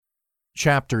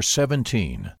Chapter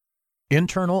 17.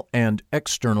 Internal and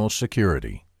External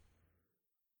Security.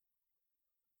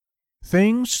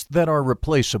 Things that are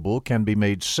replaceable can be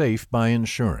made safe by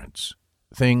insurance.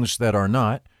 Things that are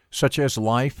not, such as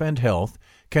life and health,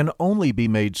 can only be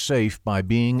made safe by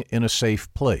being in a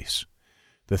safe place.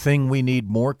 The thing we need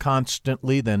more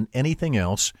constantly than anything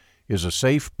else is a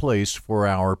safe place for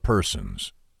our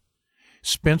persons.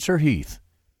 Spencer Heath,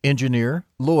 engineer,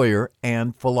 lawyer,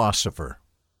 and philosopher.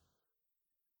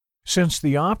 Since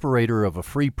the operator of a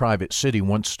free private city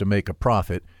wants to make a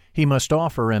profit, he must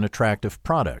offer an attractive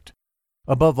product.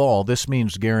 Above all, this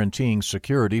means guaranteeing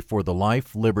security for the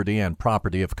life, liberty, and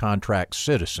property of contract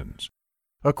citizens.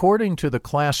 According to the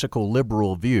classical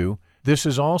liberal view, this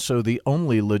is also the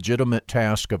only legitimate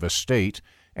task of a state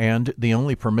and the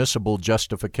only permissible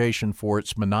justification for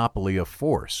its monopoly of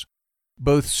force.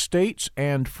 Both states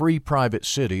and free private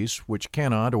cities, which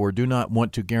cannot or do not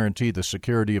want to guarantee the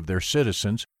security of their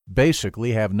citizens,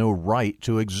 basically have no right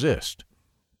to exist.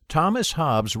 Thomas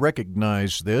Hobbes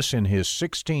recognized this in his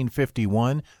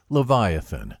 1651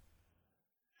 Leviathan.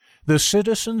 The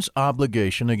citizen's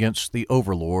obligation against the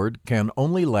overlord can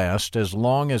only last as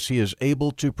long as he is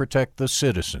able to protect the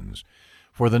citizens,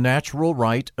 for the natural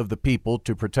right of the people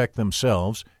to protect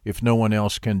themselves, if no one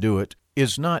else can do it,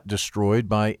 is not destroyed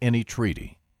by any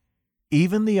treaty.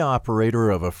 Even the operator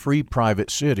of a free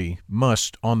private city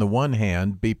must, on the one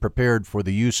hand, be prepared for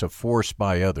the use of force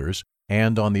by others,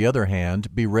 and on the other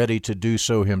hand, be ready to do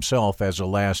so himself as a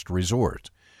last resort.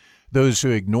 Those who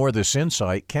ignore this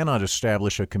insight cannot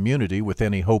establish a community with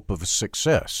any hope of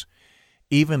success.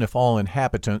 Even if all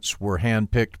inhabitants were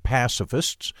hand-picked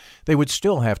pacifists, they would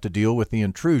still have to deal with the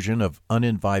intrusion of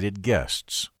uninvited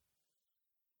guests.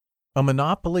 A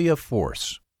monopoly of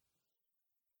force.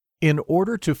 In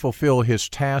order to fulfill his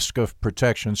task of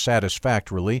protection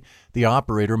satisfactorily, the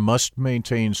operator must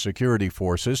maintain security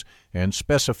forces and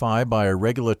specify by a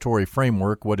regulatory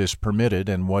framework what is permitted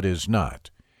and what is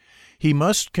not. He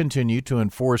must continue to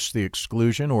enforce the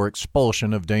exclusion or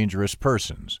expulsion of dangerous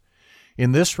persons.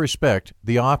 In this respect,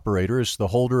 the operator is the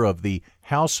holder of the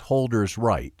householder's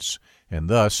rights, and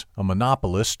thus a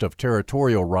monopolist of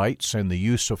territorial rights and the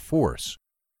use of force.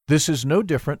 This is no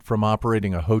different from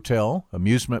operating a hotel,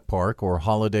 amusement park, or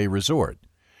holiday resort.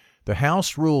 The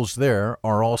house rules there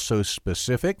are also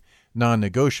specific,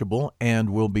 non-negotiable, and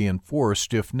will be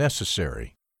enforced if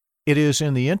necessary. It is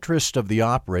in the interest of the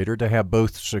operator to have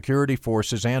both security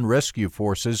forces and rescue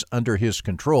forces under his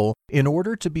control in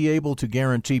order to be able to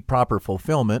guarantee proper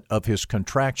fulfillment of his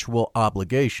contractual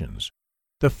obligations.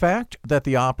 The fact that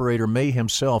the operator may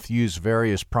himself use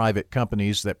various private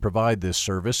companies that provide this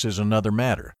service is another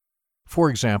matter. For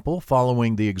example,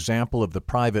 following the example of the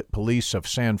private police of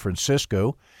San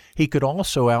Francisco, he could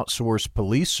also outsource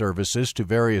police services to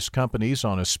various companies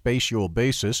on a spatial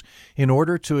basis in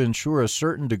order to ensure a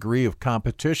certain degree of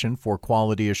competition for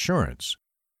quality assurance.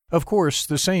 Of course,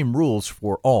 the same rules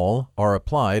for all are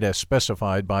applied as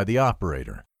specified by the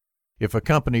operator. If a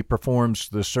company performs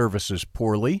the services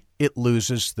poorly, it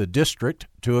loses the district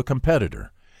to a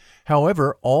competitor.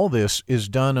 However, all this is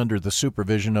done under the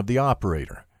supervision of the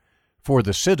operator. For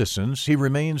the citizens, he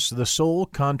remains the sole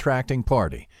contracting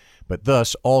party, but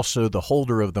thus also the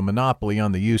holder of the monopoly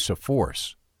on the use of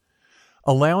force.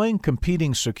 Allowing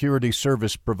competing security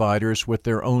service providers with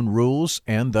their own rules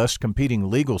and thus competing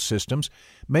legal systems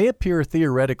may appear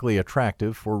theoretically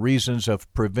attractive for reasons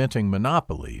of preventing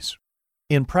monopolies.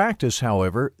 In practice,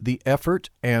 however, the effort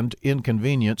and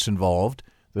inconvenience involved,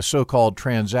 the so-called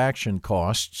transaction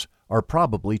costs, are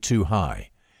probably too high.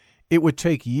 It would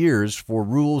take years for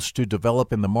rules to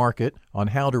develop in the market on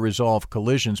how to resolve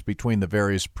collisions between the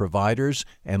various providers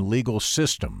and legal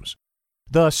systems.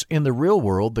 Thus, in the real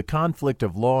world, the conflict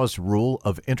of laws rule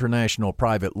of international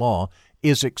private law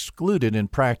is excluded in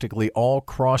practically all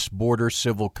cross-border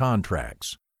civil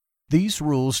contracts. These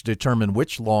rules determine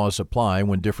which laws apply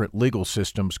when different legal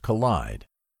systems collide.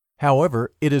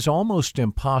 However, it is almost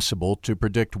impossible to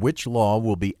predict which law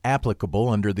will be applicable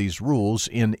under these rules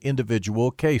in individual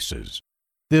cases.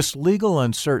 This legal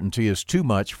uncertainty is too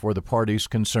much for the parties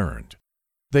concerned.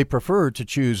 They prefer to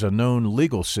choose a known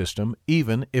legal system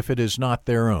even if it is not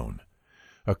their own.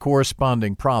 A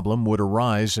corresponding problem would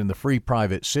arise in the free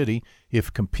private city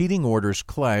if competing orders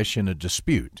clash in a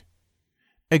dispute.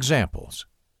 Examples: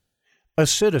 a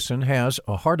citizen has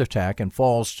a heart attack and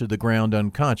falls to the ground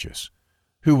unconscious.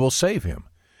 Who will save him?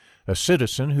 A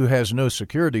citizen who has no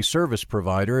security service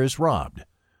provider is robbed.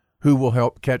 Who will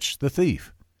help catch the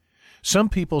thief? Some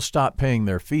people stop paying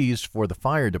their fees for the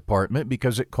fire department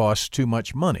because it costs too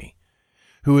much money.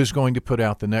 Who is going to put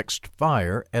out the next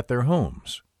fire at their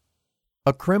homes?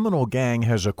 A criminal gang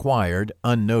has acquired,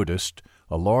 unnoticed,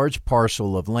 a large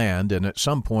parcel of land and at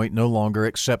some point no longer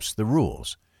accepts the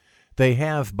rules. They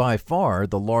have by far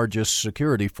the largest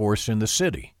security force in the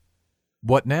city.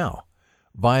 What now?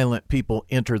 Violent people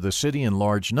enter the city in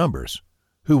large numbers.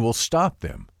 Who will stop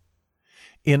them?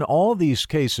 In all these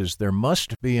cases, there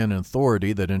must be an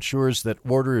authority that ensures that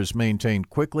order is maintained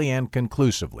quickly and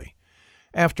conclusively.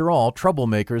 After all,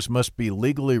 troublemakers must be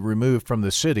legally removed from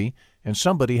the city, and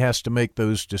somebody has to make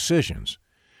those decisions.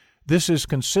 This is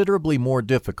considerably more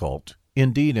difficult,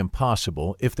 indeed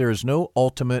impossible, if there is no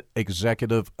ultimate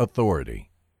executive authority.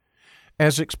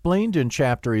 As explained in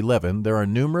Chapter 11, there are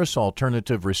numerous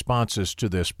alternative responses to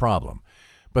this problem,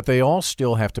 but they all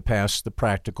still have to pass the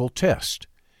practical test.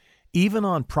 Even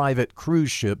on private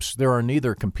cruise ships, there are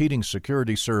neither competing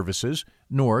security services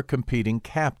nor competing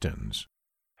captains.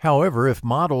 However, if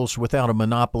models without a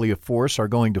monopoly of force are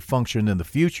going to function in the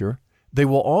future, they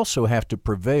will also have to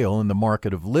prevail in the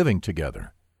market of living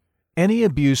together. Any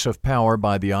abuse of power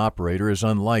by the operator is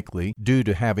unlikely due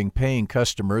to having paying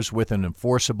customers with an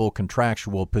enforceable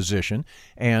contractual position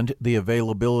and the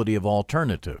availability of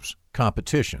alternatives,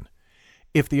 competition.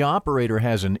 If the operator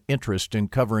has an interest in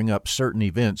covering up certain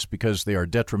events because they are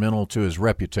detrimental to his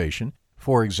reputation,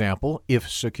 for example, if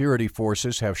security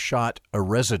forces have shot a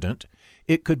resident,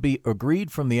 it could be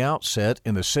agreed from the outset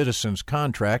in the citizen's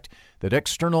contract that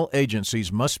external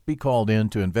agencies must be called in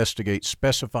to investigate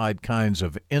specified kinds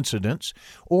of incidents,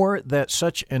 or that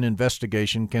such an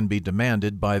investigation can be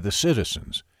demanded by the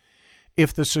citizens.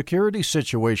 If the security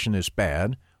situation is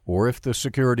bad, or if the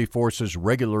security forces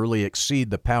regularly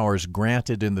exceed the powers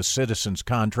granted in the citizen's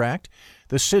contract,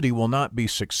 the city will not be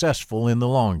successful in the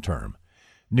long term.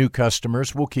 New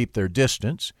customers will keep their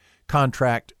distance,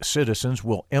 contract citizens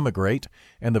will emigrate,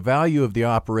 and the value of the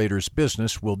operator's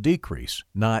business will decrease,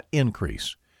 not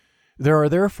increase. There are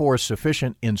therefore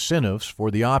sufficient incentives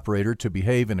for the operator to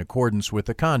behave in accordance with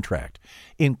the contract,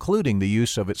 including the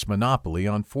use of its monopoly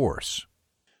on force.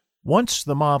 Once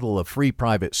the model of free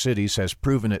private cities has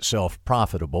proven itself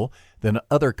profitable, then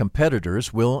other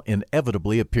competitors will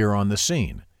inevitably appear on the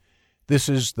scene. This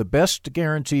is the best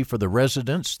guarantee for the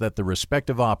residents that the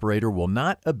respective operator will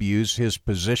not abuse his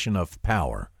position of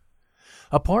power.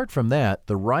 Apart from that,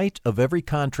 the right of every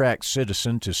contract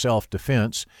citizen to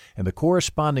self-defense and the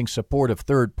corresponding support of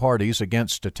third parties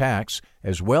against attacks,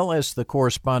 as well as the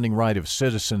corresponding right of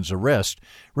citizens' arrest,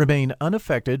 remain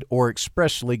unaffected or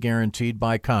expressly guaranteed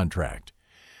by contract.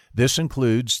 This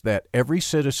includes that every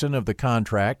citizen of the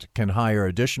contract can hire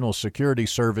additional security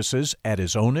services at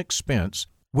his own expense,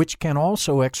 which can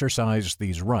also exercise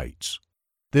these rights.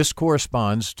 This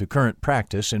corresponds to current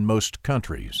practice in most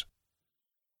countries.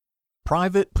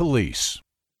 Private police.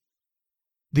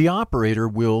 The operator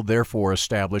will therefore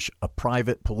establish a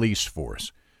private police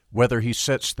force. Whether he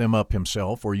sets them up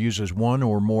himself or uses one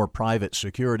or more private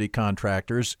security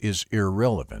contractors is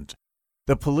irrelevant.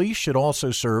 The police should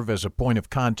also serve as a point of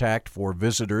contact for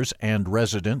visitors and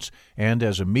residents and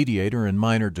as a mediator in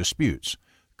minor disputes,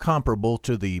 comparable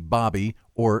to the bobby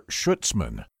or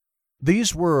schutzmann.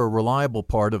 These were a reliable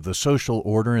part of the social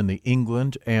order in the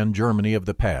England and Germany of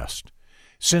the past.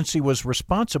 Since he was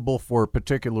responsible for a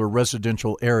particular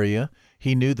residential area,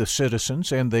 he knew the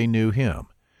citizens and they knew him.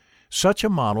 Such a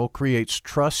model creates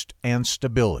trust and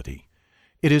stability.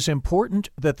 It is important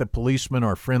that the policemen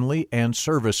are friendly and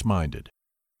service-minded.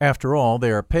 After all,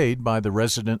 they are paid by the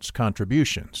residents'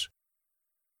 contributions.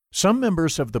 Some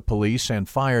members of the police and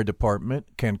fire department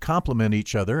can complement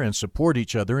each other and support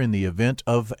each other in the event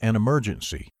of an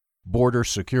emergency. Border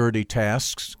security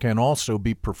tasks can also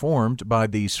be performed by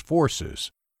these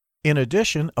forces. In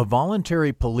addition, a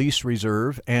voluntary police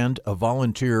reserve and a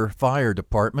volunteer fire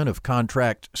department of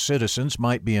contract citizens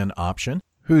might be an option,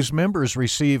 whose members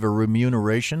receive a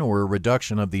remuneration or a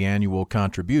reduction of the annual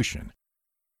contribution.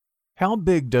 How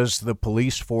big does the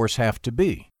police force have to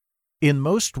be? In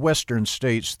most Western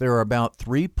states, there are about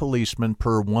 3 policemen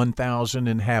per 1,000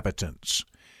 inhabitants.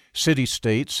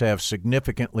 City-states have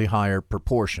significantly higher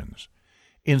proportions.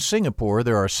 In Singapore,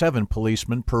 there are 7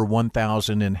 policemen per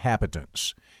 1,000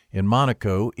 inhabitants. In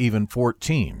Monaco, even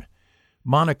 14.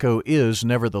 Monaco is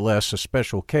nevertheless a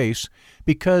special case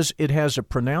because it has a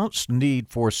pronounced need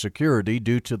for security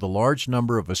due to the large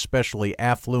number of especially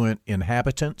affluent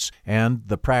inhabitants and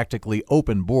the practically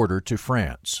open border to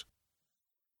France.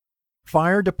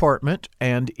 Fire Department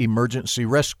and Emergency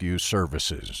Rescue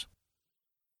Services.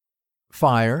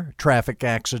 Fire, traffic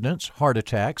accidents, heart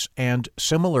attacks, and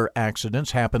similar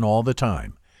accidents happen all the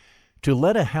time. To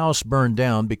let a house burn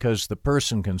down because the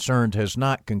person concerned has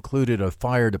not concluded a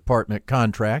fire department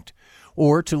contract,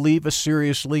 or to leave a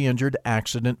seriously injured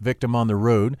accident victim on the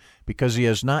road because he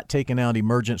has not taken out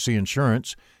emergency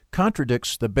insurance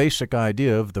contradicts the basic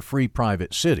idea of the free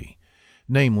private city,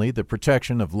 namely the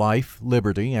protection of life,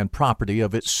 liberty, and property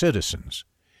of its citizens.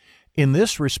 In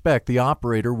this respect, the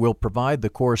operator will provide the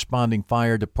corresponding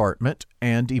fire department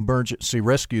and emergency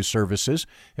rescue services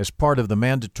as part of the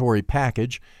mandatory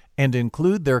package and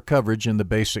include their coverage in the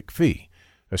basic fee,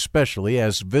 especially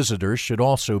as visitors should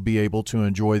also be able to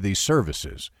enjoy these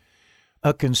services.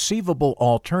 A conceivable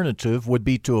alternative would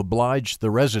be to oblige the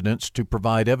residents to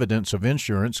provide evidence of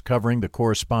insurance covering the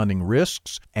corresponding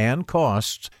risks and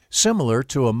costs similar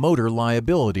to a motor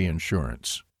liability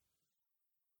insurance.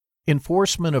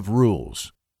 Enforcement of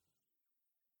rules.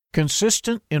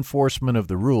 Consistent enforcement of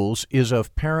the rules is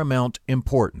of paramount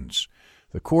importance.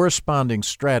 The corresponding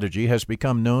strategy has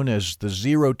become known as the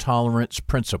zero-tolerance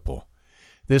principle.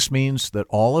 This means that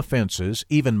all offenses,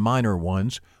 even minor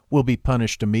ones, will be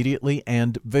punished immediately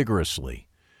and vigorously.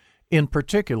 In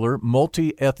particular,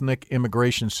 multi-ethnic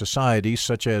immigration societies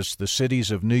such as the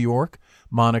cities of New York,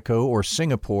 Monaco, or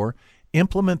Singapore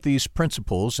implement these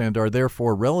principles and are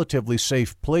therefore relatively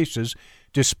safe places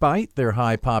despite their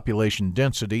high population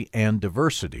density and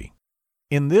diversity.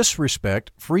 In this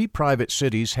respect, free private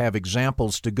cities have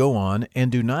examples to go on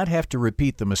and do not have to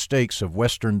repeat the mistakes of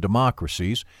Western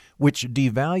democracies, which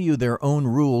devalue their own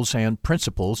rules and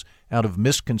principles out of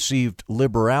misconceived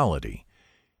liberality.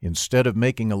 Instead of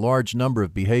making a large number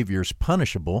of behaviors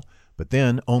punishable, but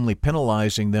then only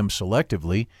penalizing them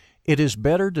selectively, it is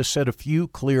better to set a few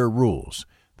clear rules,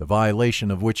 the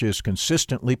violation of which is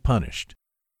consistently punished.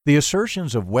 The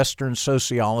assertions of Western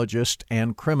sociologists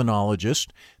and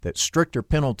criminologists that stricter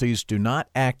penalties do not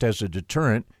act as a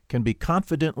deterrent can be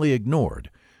confidently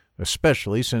ignored,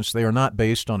 especially since they are not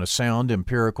based on a sound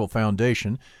empirical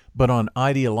foundation, but on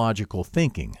ideological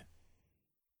thinking.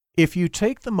 If you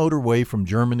take the motorway from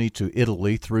Germany to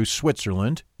Italy through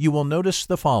Switzerland, you will notice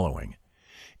the following.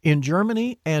 In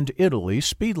Germany and Italy,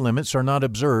 speed limits are not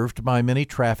observed by many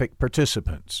traffic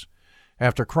participants.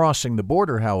 After crossing the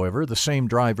border, however, the same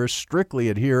drivers strictly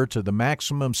adhere to the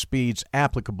maximum speeds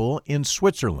applicable in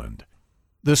Switzerland.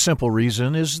 The simple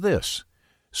reason is this: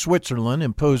 Switzerland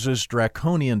imposes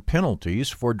draconian penalties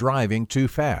for driving too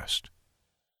fast.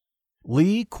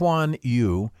 Lee Kuan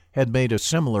Yew had made a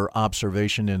similar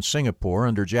observation in Singapore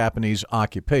under Japanese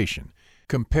occupation.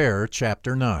 Compare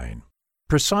Chapter 9.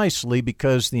 Precisely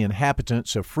because the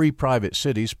inhabitants of free private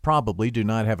cities probably do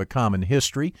not have a common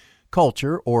history,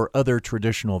 culture, or other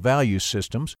traditional value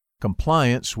systems,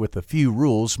 compliance with a few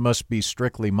rules must be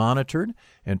strictly monitored,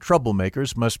 and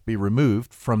troublemakers must be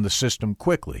removed from the system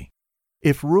quickly.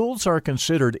 If rules are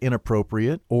considered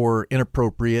inappropriate or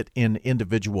inappropriate in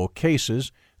individual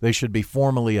cases, they should be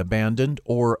formally abandoned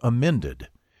or amended.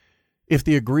 If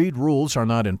the agreed rules are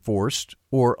not enforced,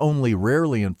 or only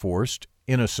rarely enforced,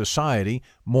 in a society,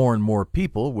 more and more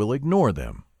people will ignore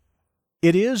them.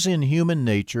 It is in human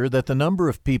nature that the number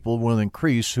of people will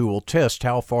increase who will test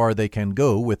how far they can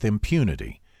go with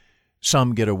impunity.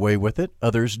 Some get away with it,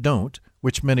 others don't,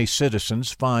 which many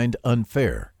citizens find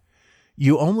unfair.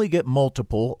 You only get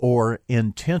multiple or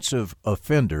intensive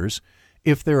offenders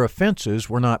if their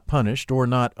offenses were not punished or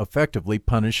not effectively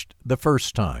punished the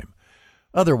first time.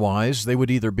 Otherwise, they would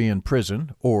either be in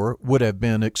prison or would have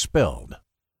been expelled.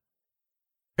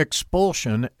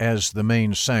 Expulsion as the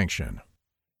main sanction.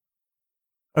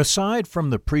 Aside from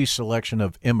the pre-selection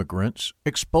of immigrants,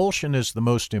 expulsion is the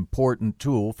most important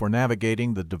tool for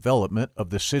navigating the development of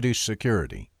the city's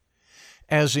security.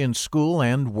 As in school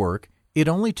and work, it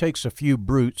only takes a few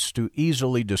brutes to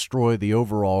easily destroy the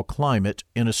overall climate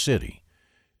in a city.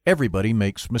 Everybody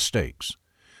makes mistakes.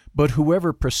 But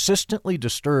whoever persistently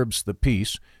disturbs the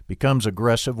peace, becomes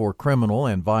aggressive or criminal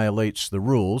and violates the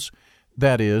rules,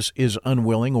 that is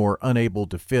unwilling or unable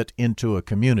to fit into a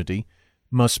community,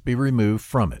 must be removed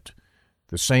from it.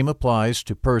 The same applies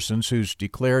to persons whose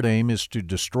declared aim is to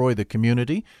destroy the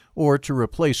community or to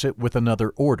replace it with another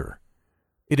order.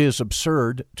 It is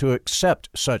absurd to accept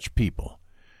such people.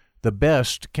 The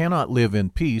best cannot live in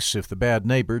peace if the bad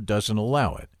neighbor doesn't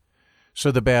allow it.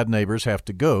 So the bad neighbors have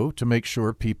to go to make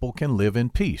sure people can live in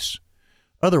peace.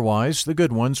 Otherwise, the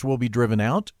good ones will be driven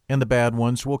out and the bad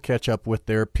ones will catch up with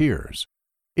their peers.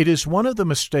 It is one of the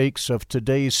mistakes of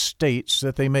today's states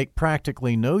that they make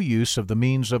practically no use of the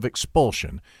means of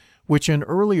expulsion, which in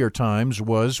earlier times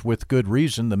was, with good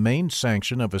reason, the main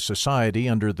sanction of a society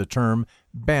under the term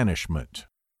banishment.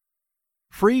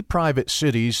 Free private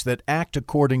cities that act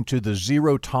according to the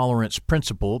zero-tolerance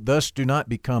principle thus do not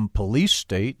become police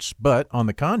states, but, on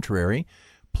the contrary,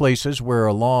 places where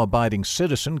a law-abiding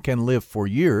citizen can live for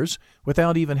years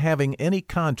without even having any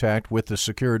contact with the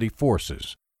security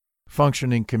forces.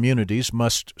 Functioning communities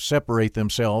must separate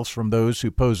themselves from those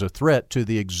who pose a threat to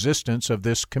the existence of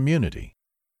this community.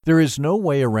 There is no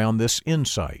way around this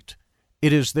insight.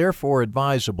 It is therefore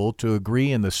advisable to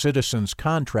agree in the citizen's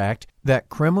contract that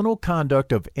criminal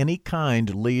conduct of any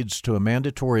kind leads to a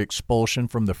mandatory expulsion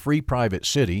from the free private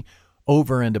city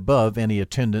over and above any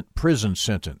attendant prison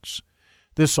sentence.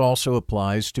 This also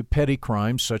applies to petty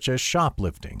crimes such as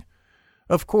shoplifting.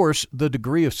 Of course, the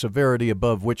degree of severity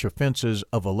above which offenses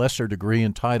of a lesser degree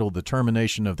entitle the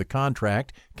termination of the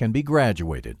contract can be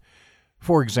graduated.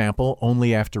 For example,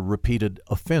 only after repeated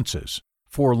offenses.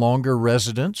 For longer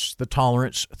residents, the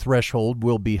tolerance threshold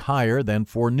will be higher than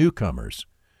for newcomers.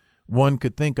 One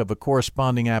could think of a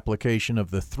corresponding application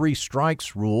of the 3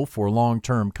 strikes rule for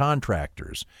long-term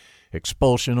contractors.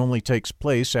 Expulsion only takes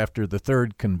place after the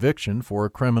 3rd conviction for a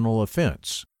criminal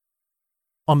offense.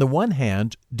 On the one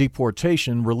hand,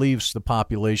 deportation relieves the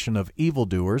population of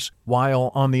evildoers,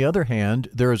 while on the other hand,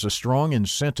 there is a strong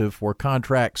incentive for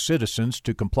contract citizens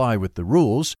to comply with the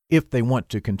rules if they want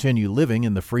to continue living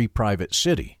in the free private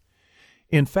city.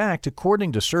 In fact,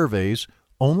 according to surveys,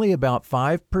 only about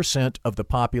 5% of the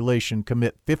population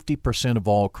commit 50% of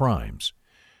all crimes.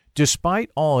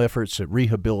 Despite all efforts at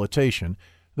rehabilitation,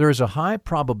 there is a high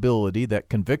probability that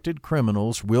convicted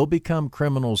criminals will become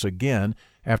criminals again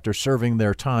after serving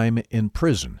their time in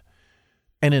prison.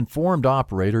 An informed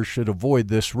operator should avoid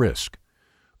this risk.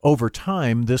 Over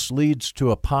time, this leads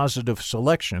to a positive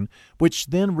selection, which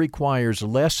then requires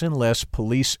less and less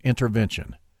police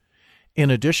intervention.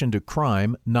 In addition to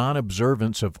crime,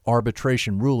 non-observance of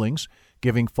arbitration rulings,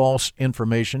 giving false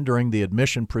information during the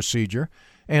admission procedure,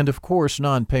 and of course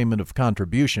non-payment of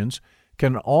contributions,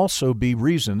 can also be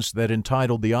reasons that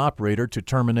entitle the operator to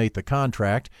terminate the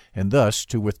contract and thus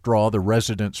to withdraw the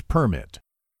resident's permit.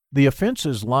 The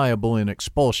offenses liable in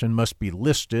expulsion must be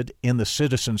listed in the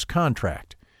citizen's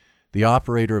contract. The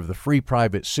operator of the free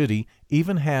private city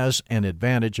even has an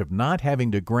advantage of not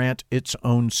having to grant its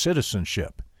own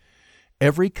citizenship.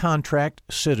 Every contract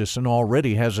citizen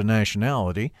already has a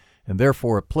nationality and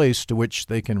therefore a place to which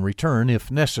they can return if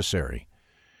necessary.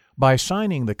 By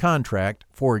signing the contract,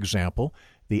 for example,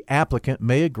 the applicant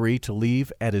may agree to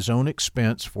leave at his own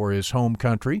expense for his home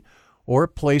country or a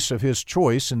place of his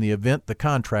choice in the event the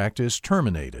contract is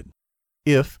terminated.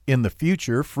 If, in the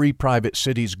future, free private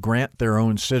cities grant their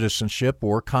own citizenship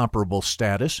or comparable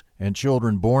status, and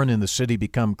children born in the city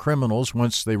become criminals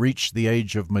once they reach the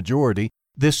age of majority,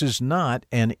 this is not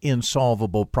an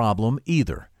insolvable problem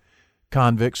either.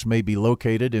 Convicts may be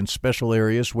located in special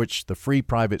areas which the free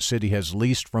private city has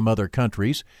leased from other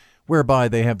countries, whereby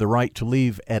they have the right to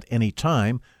leave at any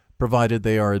time, provided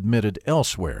they are admitted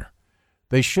elsewhere.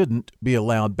 They shouldn't be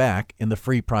allowed back in the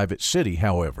free private city,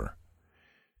 however.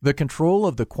 The control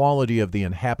of the quality of the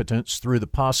inhabitants through the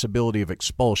possibility of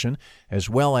expulsion, as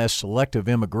well as selective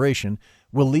immigration,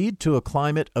 will lead to a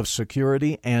climate of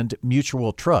security and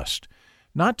mutual trust,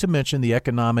 not to mention the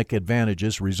economic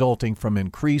advantages resulting from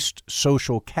increased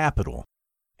social capital.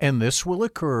 And this will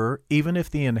occur even if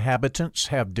the inhabitants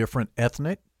have different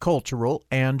ethnic, cultural,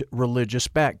 and religious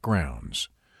backgrounds.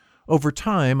 Over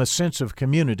time, a sense of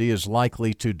community is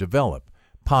likely to develop,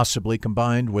 possibly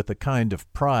combined with a kind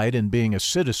of pride in being a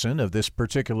citizen of this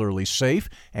particularly safe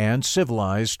and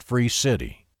civilized free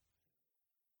city.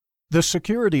 The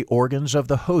security organs of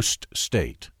the host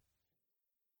state.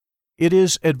 It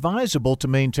is advisable to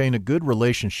maintain a good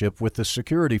relationship with the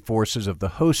security forces of the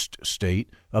host state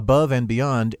above and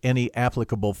beyond any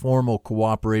applicable formal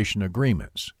cooperation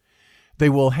agreements. They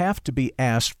will have to be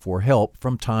asked for help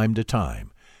from time to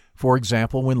time, for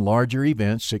example, when larger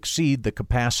events exceed the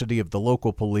capacity of the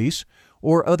local police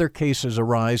or other cases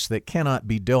arise that cannot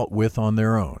be dealt with on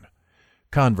their own.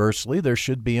 Conversely, there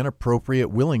should be an appropriate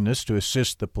willingness to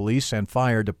assist the police and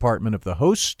fire department of the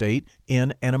host state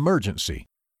in an emergency.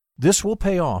 This will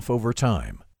pay off over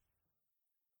time.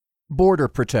 Border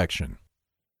protection.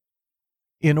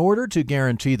 In order to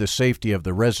guarantee the safety of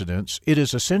the residents, it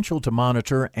is essential to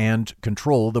monitor and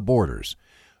control the borders.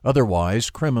 Otherwise,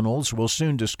 criminals will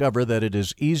soon discover that it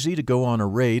is easy to go on a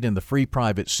raid in the free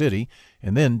private city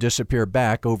and then disappear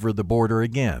back over the border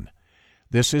again.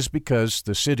 This is because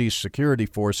the city's security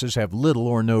forces have little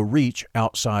or no reach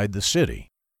outside the city.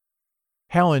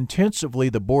 How intensively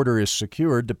the border is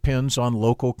secured depends on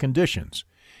local conditions.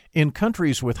 In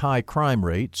countries with high crime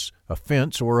rates, a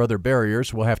fence or other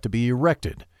barriers will have to be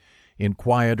erected. In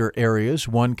quieter areas,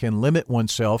 one can limit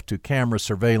oneself to camera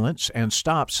surveillance and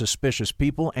stop suspicious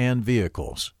people and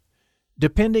vehicles.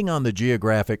 Depending on the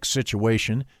geographic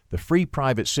situation, the free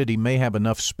private city may have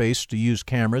enough space to use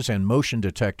cameras and motion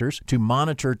detectors to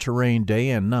monitor terrain day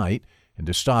and night and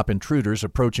to stop intruders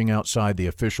approaching outside the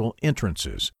official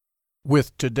entrances.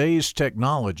 With today's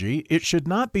technology, it should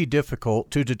not be difficult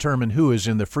to determine who is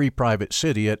in the free private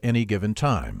city at any given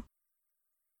time.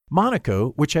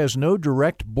 Monaco, which has no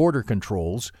direct border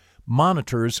controls,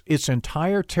 monitors its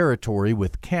entire territory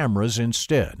with cameras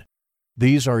instead.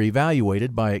 These are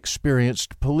evaluated by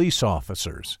experienced police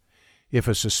officers. If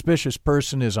a suspicious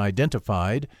person is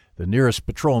identified, the nearest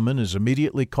patrolman is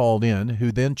immediately called in,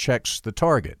 who then checks the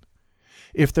target.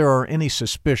 If there are any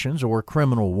suspicions or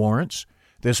criminal warrants,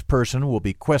 this person will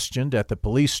be questioned at the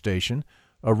police station,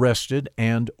 arrested,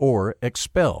 and/or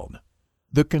expelled.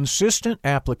 The consistent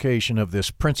application of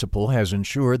this principle has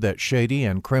ensured that shady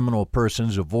and criminal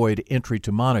persons avoid entry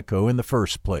to Monaco in the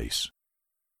first place.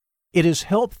 It is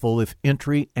helpful if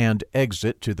entry and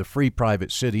exit to the free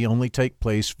private city only take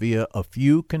place via a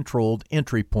few controlled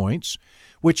entry points,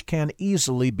 which can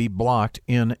easily be blocked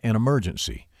in an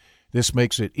emergency. This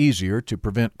makes it easier to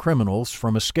prevent criminals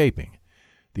from escaping.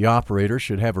 The operator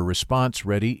should have a response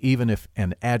ready even if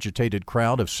an agitated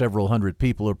crowd of several hundred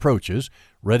people approaches,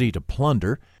 ready to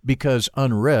plunder, because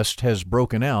unrest has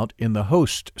broken out in the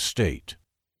host state.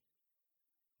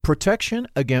 Protection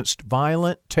against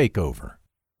violent takeover.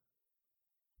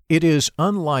 It is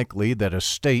unlikely that a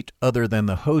state other than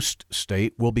the host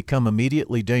state will become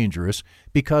immediately dangerous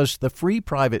because the free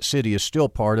private city is still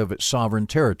part of its sovereign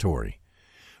territory.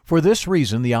 For this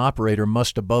reason, the operator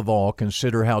must above all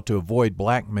consider how to avoid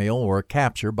blackmail or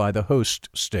capture by the host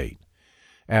state.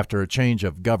 After a change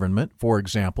of government, for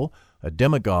example, a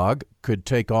demagogue could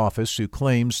take office who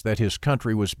claims that his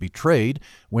country was betrayed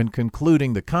when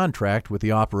concluding the contract with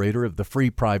the operator of the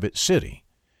free private city.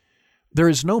 There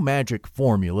is no magic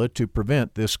formula to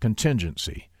prevent this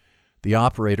contingency. The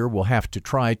operator will have to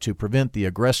try to prevent the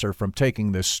aggressor from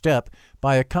taking this step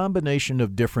by a combination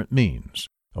of different means,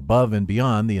 above and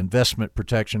beyond the investment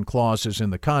protection clauses in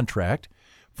the contract,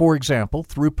 for example,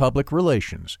 through public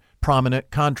relations,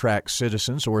 prominent contract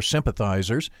citizens or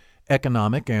sympathizers,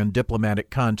 economic and diplomatic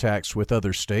contacts with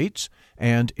other states,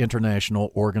 and international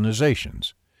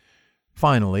organizations.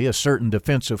 Finally, a certain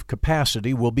defensive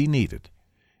capacity will be needed.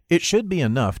 It should be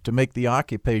enough to make the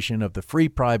occupation of the free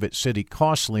private city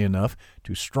costly enough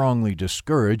to strongly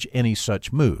discourage any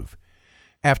such move.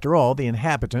 After all, the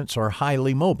inhabitants are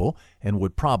highly mobile and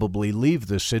would probably leave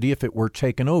the city if it were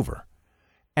taken over.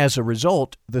 As a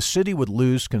result, the city would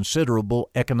lose considerable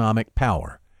economic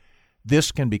power.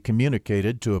 This can be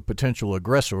communicated to a potential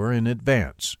aggressor in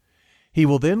advance. He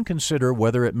will then consider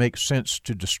whether it makes sense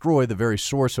to destroy the very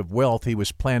source of wealth he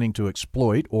was planning to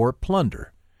exploit or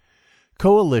plunder.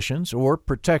 Coalitions or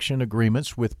protection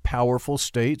agreements with powerful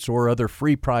states or other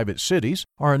free private cities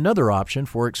are another option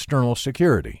for external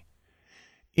security.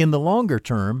 In the longer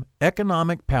term,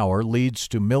 economic power leads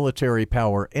to military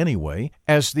power anyway,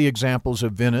 as the examples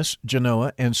of Venice,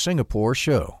 Genoa, and Singapore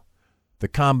show. The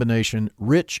combination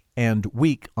rich and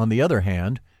weak, on the other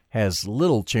hand, has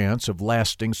little chance of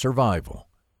lasting survival.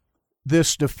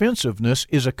 This defensiveness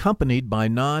is accompanied by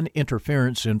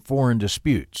non-interference in foreign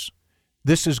disputes.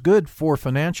 This is good for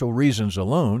financial reasons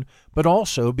alone, but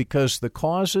also because the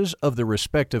causes of the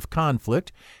respective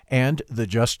conflict and the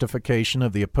justification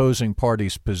of the opposing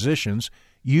parties' positions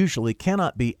usually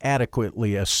cannot be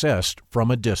adequately assessed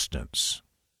from a distance.